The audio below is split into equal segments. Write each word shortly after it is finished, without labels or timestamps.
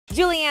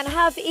Julianne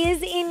Hough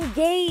is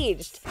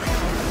engaged.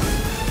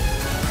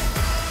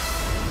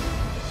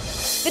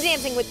 The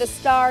Dancing with the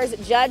Stars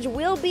judge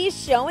will be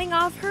showing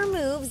off her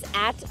moves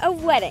at a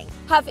wedding.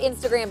 Hough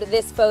Instagrammed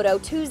this photo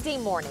Tuesday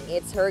morning.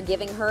 It's her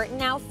giving her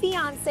now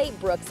fiance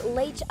Brooks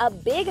Laich a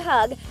big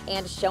hug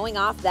and showing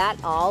off that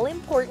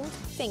all-important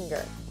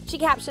finger. She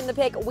captioned the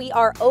pic, "We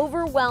are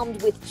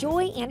overwhelmed with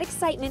joy and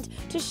excitement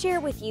to share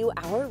with you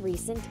our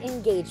recent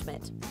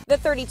engagement." The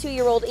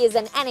 32-year-old is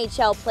an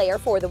NHL player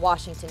for the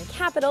Washington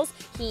Capitals.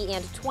 He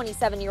and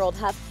 27-year-old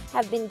Hough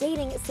have been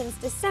dating since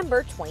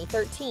December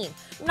 2013.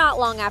 Not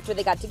long after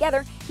they got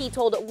together, he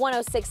told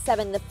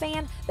 106.7 The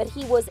Fan that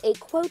he was a,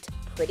 quote,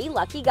 pretty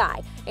lucky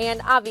guy.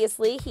 And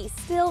obviously, he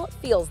still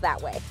feels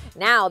that way.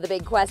 Now the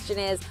big question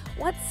is,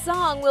 what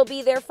song will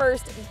be their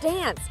first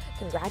dance?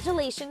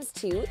 Congratulations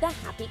to the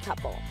happy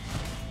couple.